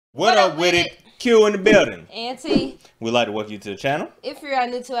What up with it? Q in the building. Auntie. We'd like to welcome you to the channel. If you're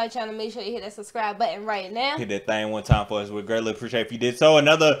new to our channel, make sure you hit that subscribe button right now. Hit that thing one time for us. We'd greatly appreciate if you did so.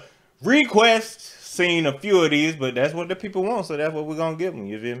 Another request. Seen a few of these, but that's what the people want, so that's what we're going to give them.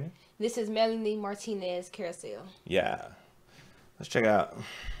 You feel me? This is Melanie Martinez Carousel. Yeah. Let's check out.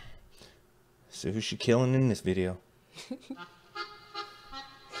 See who she killing in this video.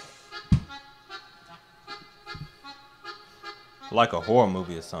 Like a horror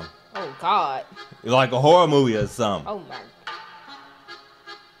movie or something. Oh, God. Like a horror movie or something. Oh, my.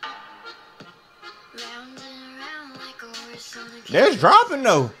 There's dropping,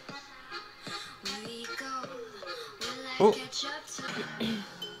 though. Oh.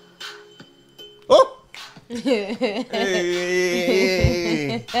 Oh. Hey.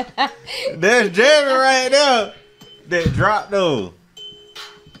 There's jamming right there. That drop, though.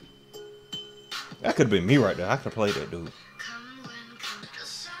 That could have been me right there. I could have played that, dude.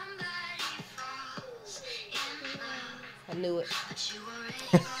 I knew it.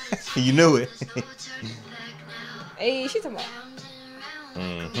 You knew it. Hey, she talking about.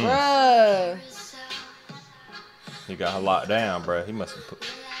 Bruh. He got her locked down, bruh. He must have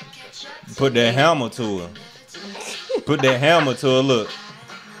put that hammer to her. Put that hammer to her, look.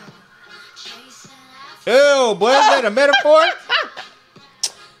 Ew, boy, is that a metaphor?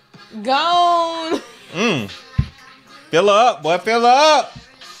 Gone. Fill her up, boy. Fill her up.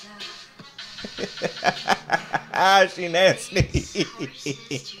 She nasty.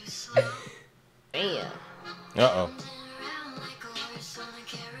 Damn. Uh-oh.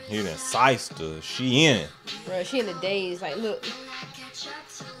 He done sized her. She in it. Bro, she in the days. Like, look.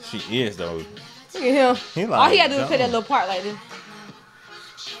 She is, though. Look at him. He like, all he gotta do is play that little part like this.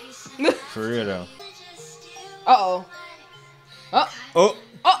 For real, though. Uh-oh. Oh. Oh.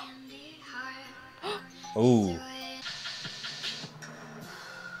 Oh. Ooh.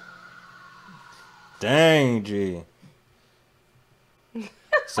 Dang, G.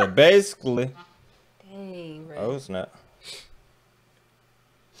 So basically. Dang, bro. Oh, it's not.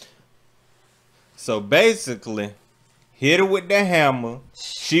 So basically, hit her with the hammer.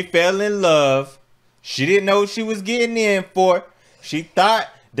 She fell in love. She didn't know what she was getting in for. She thought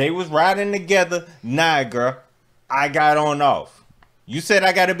they was riding together. Nah, girl. I got on off. You said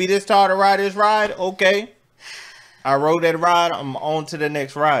I got to be this tall to ride this ride? Okay. I rode that ride. I'm on to the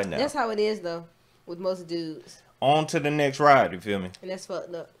next ride now. That's how it is, though, with most dudes. On to the next ride, you feel me? And that's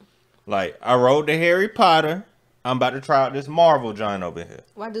fucked up. Like, I rode the Harry Potter. I'm about to try out this Marvel joint over here.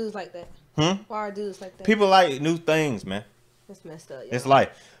 Why dudes like that? Why are dudes like that? People like new things, man. That's messed up. Yo. It's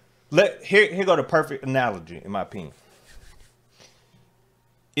like, here go the perfect analogy, in my opinion.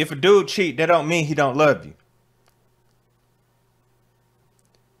 If a dude cheat, that don't mean he don't love you.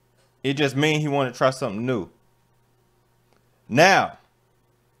 It just means he want to try something new. Now,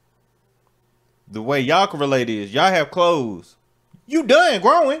 the way y'all can relate is, y'all have clothes. You done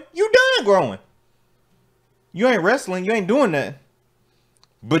growing. You done growing. You ain't wrestling. You ain't doing that.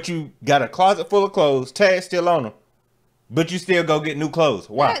 But you got a closet full of clothes. Tag still on them. But you still go get new clothes.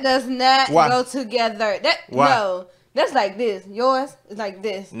 Why? That does not go together. Why? No. That's like this. Yours is like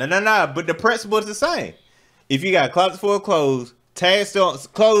this. No. But the principle is the same. If you got a closet full of clothes, tag still on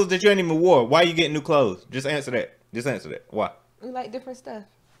clothes that you ain't even wore, why you getting new clothes? Just answer that. Just answer that. Why? We like different stuff.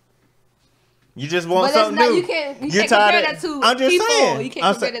 You just want something new. You can't compare that to I'm just people. saying. You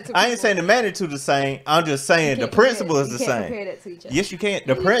can't compare that to people. I ain't saying the magnitude is the same. I'm just saying the principle is the same. You can't compare that to each other. Yes, you can.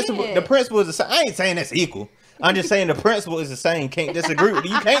 The principle is the same. I ain't saying that's equal. I'm just saying the principle is the same. Can't disagree with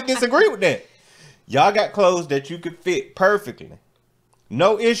it. You can't disagree with that. Y'all got clothes that you could fit perfectly.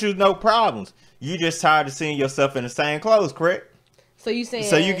 No issues, no problems. You just tired of seeing yourself in the same clothes, correct? So you saying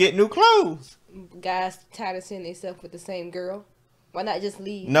so you get new clothes. Guys tired of seeing themselves with the same girl? Why not just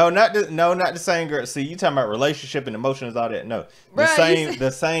leave? No, not the same girl. See, you talking about relationship and emotions, all that. No. The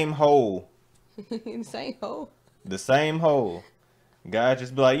same hole. The same hole. The same hole. Guys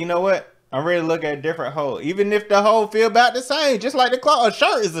just be like, you know what? I'm ready to look at a different hole. Even if the hole feel about the same. Just like the clothes. A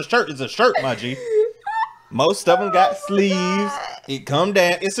shirt is a shirt is a shirt, my G. Most of them got sleeves. God. It come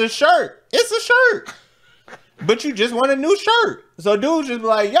down. It's a shirt. It's a shirt. But you just want a new shirt. So dudes just be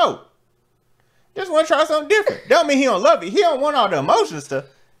like, yo, just want to try something different. Don't mean he don't love you. He don't want all the emotion stuff.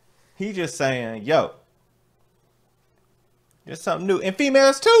 He just saying, yo, just something new. And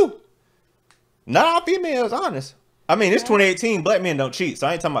females too. Not all females, honest. I mean, it's 2018. Black men don't cheat. So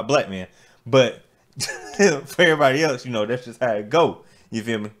I ain't talking about black men. But for everybody else, you know, that's just how it go. You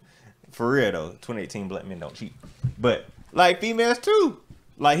feel me? For real though, 2018 black men don't cheat. But like females too.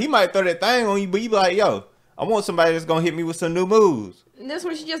 Like he might throw that thing on you, but you be like, yo, I want somebody that's gonna hit me with some new moves. And that's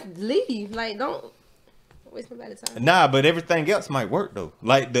when she just leave. Like, don't. Waste nobody's time. Nah, but everything else might work though.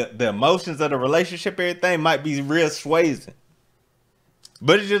 Like the emotions of the relationship, everything might be real swaying.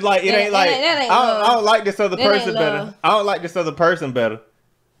 But it's just like it ain't like I don't like this other person better. I don't like this other person better.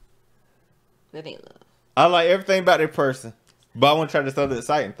 That ain't love. I like everything about that person, but I want to try this other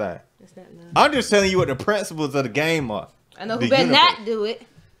exciting thing. That's not love. I'm just telling you what the principles of the game are. I know who better not do it.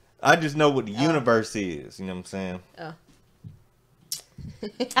 I just know what the universe is. You know what I'm saying? Oh.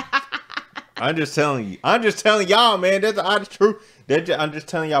 I'm just telling you. I'm just telling y'all, man. That's the honest truth. I'm just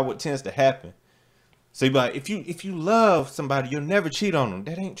telling y'all what tends to happen. So you be like, if you love somebody, you'll never cheat on them.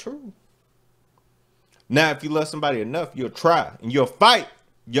 That ain't true. Now, if you love somebody enough, you'll try and you'll fight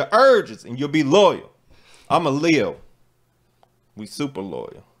your urges and you'll be loyal. I'm a Leo. We super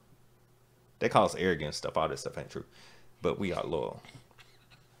loyal. They call us arrogant and stuff. All this stuff ain't true. But we are loyal.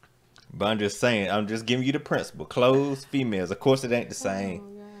 But I'm just saying, I'm just giving you the principle. Closed females. Of course, it ain't the same.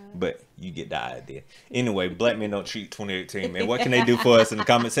 But you get the idea. Anyway, Black Men Don't Cheat 2018, man. What can they do for us in the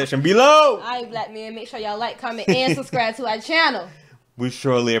comment section below? All right, Black men, make sure y'all like, comment, and subscribe to our channel. We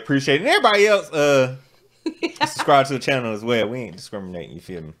surely appreciate it. And everybody else, subscribe to the channel as well. We ain't discriminating, you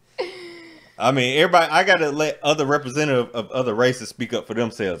feel me? I mean, everybody, I got to let other representatives of other races speak up for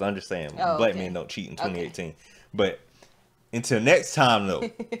themselves. I'm just saying, Black men don't cheat in 2018. Okay. But until next time, though,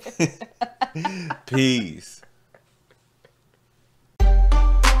 peace.